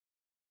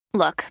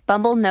Look,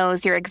 Bumble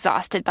knows you're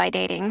exhausted by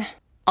dating.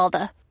 All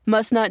the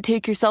must not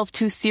take yourself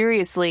too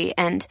seriously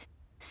and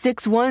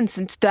 6'1"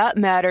 since that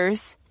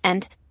matters.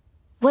 And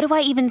what do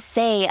I even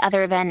say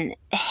other than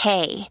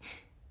hey?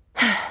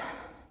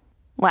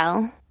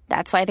 Well,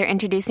 that's why they're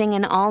introducing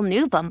an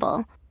all-new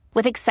Bumble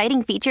with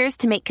exciting features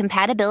to make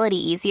compatibility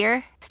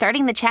easier,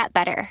 starting the chat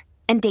better,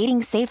 and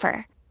dating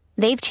safer.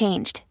 They've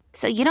changed,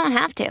 so you don't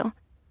have to.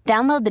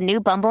 Download the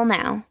new Bumble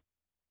now.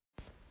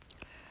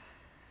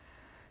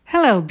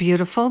 Hello,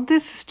 beautiful.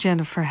 This is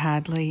Jennifer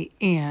Hadley,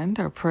 and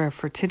our prayer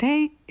for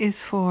today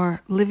is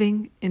for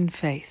living in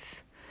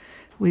faith.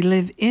 We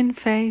live in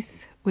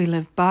faith. We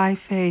live by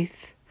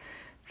faith.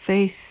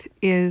 Faith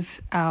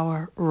is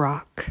our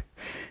rock.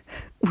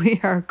 We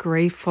are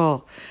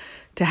grateful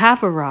to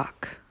have a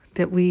rock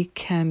that we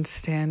can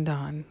stand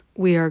on.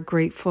 We are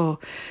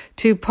grateful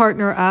to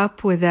partner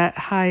up with that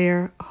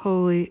higher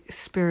Holy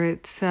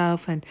Spirit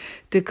self and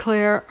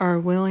declare our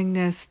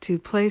willingness to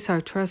place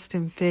our trust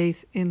and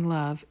faith in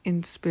love,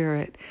 in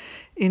spirit,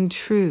 in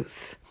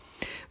truth.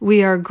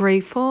 We are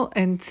grateful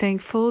and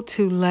thankful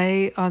to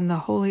lay on the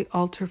holy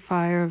altar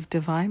fire of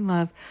divine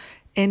love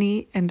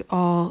any and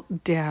all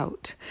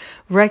doubt.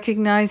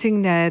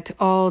 Recognizing that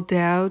all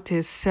doubt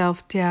is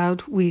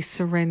self-doubt, we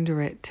surrender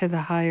it to the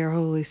higher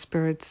Holy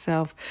Spirit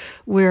self.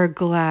 We're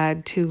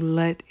glad to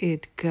let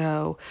it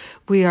go.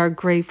 We are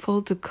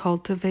grateful to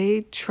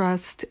cultivate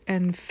trust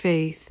and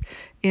faith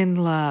in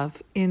love,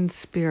 in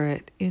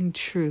spirit, in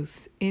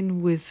truth,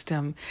 in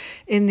wisdom,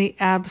 in the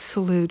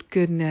absolute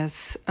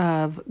goodness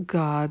of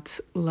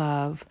God's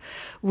love.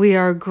 We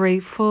are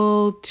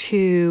grateful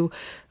to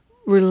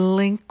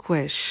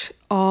relinquish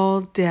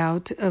all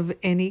doubt of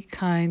any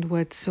kind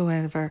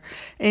whatsoever,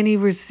 any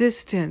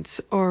resistance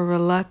or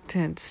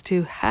reluctance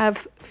to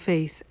have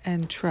faith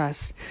and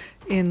trust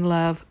in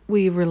love.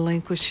 We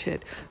relinquish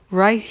it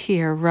right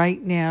here,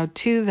 right now,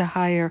 to the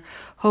higher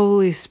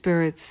Holy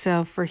Spirit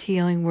self for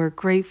healing. We're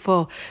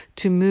grateful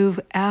to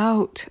move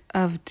out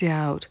of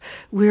doubt.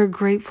 We're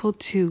grateful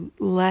to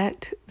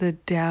let the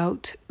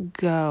doubt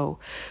go.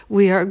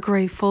 We are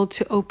grateful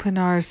to open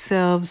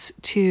ourselves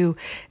to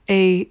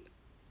a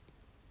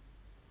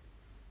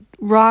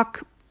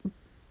rock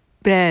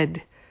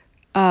bed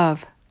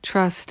of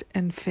trust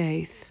and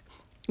faith.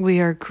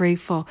 We are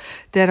grateful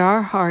that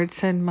our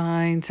hearts and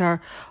minds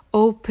are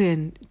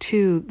open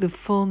to the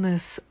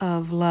fullness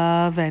of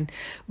love, and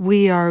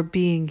we are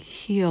being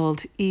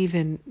healed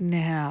even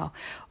now.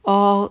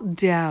 All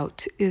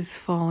doubt is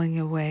falling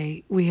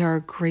away. We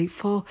are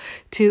grateful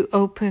to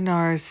open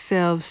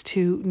ourselves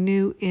to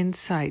new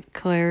insight,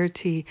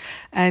 clarity,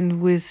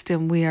 and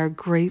wisdom. We are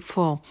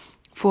grateful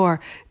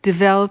for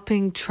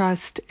developing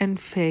trust and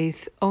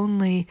faith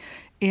only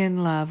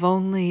in love,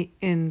 only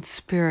in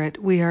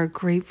spirit. We are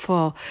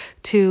grateful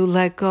to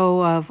let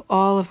go of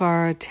all of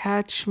our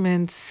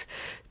attachments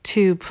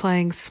to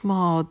playing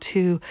small,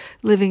 to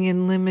living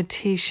in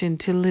limitation,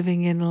 to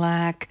living in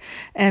lack,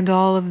 and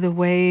all of the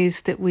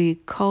ways that we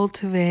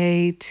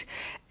cultivate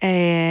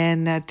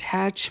an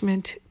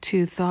attachment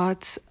to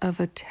thoughts of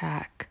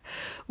attack.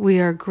 We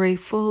are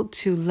grateful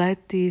to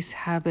let these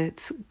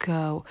habits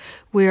go.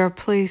 We are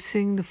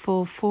placing the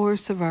full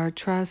force of our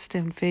trust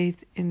and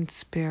faith in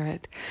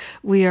spirit.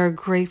 We are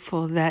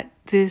grateful that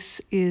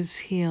this is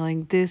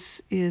healing,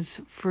 this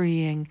is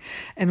freeing,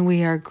 and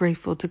we are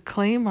grateful to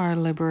claim our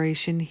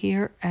liberation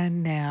here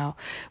and now.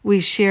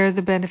 We share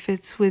the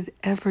benefits with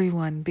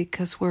everyone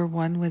because we're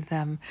one with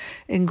them.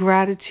 In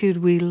gratitude,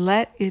 we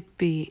let it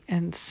be,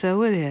 and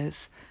so it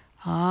is.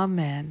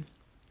 Amen.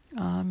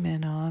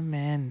 Amen.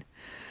 Amen.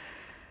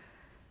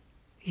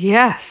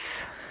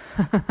 Yes.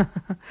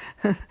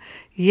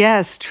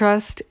 Yes,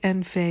 trust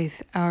and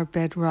faith, our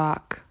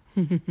bedrock.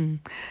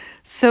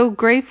 So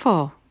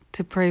grateful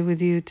to pray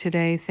with you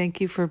today.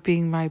 Thank you for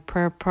being my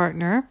prayer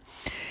partner.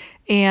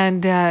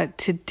 And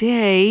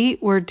today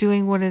we're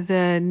doing one of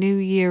the New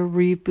Year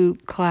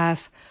Reboot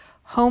class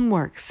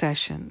homework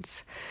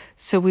sessions.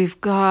 So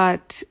we've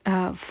got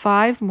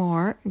 5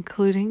 more,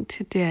 including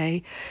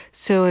today.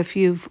 So if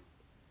you've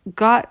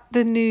got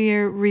the New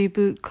Year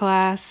Reboot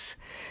class,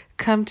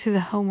 come to the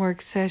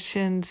homework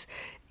sessions.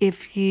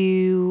 If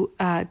you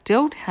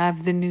don't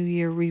have the New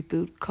Year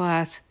Reboot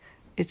class,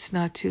 it's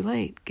not too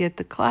late. Get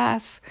the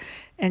class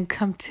and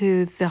come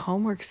to the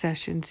homework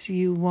sessions.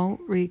 You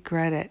won't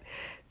regret it.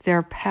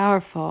 They're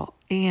powerful,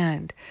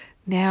 and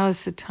now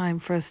is the time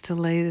for us to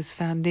lay this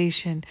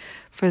foundation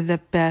for the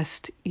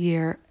best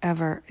year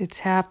ever. It's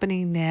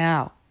happening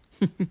now.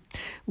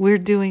 We're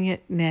doing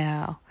it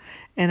now,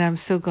 and I'm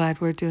so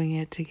glad we're doing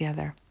it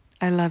together.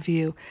 I love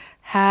you.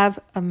 Have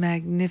a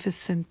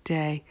magnificent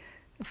day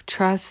of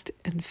trust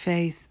and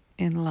faith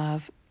in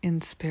love,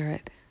 in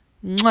spirit.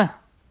 Mwah.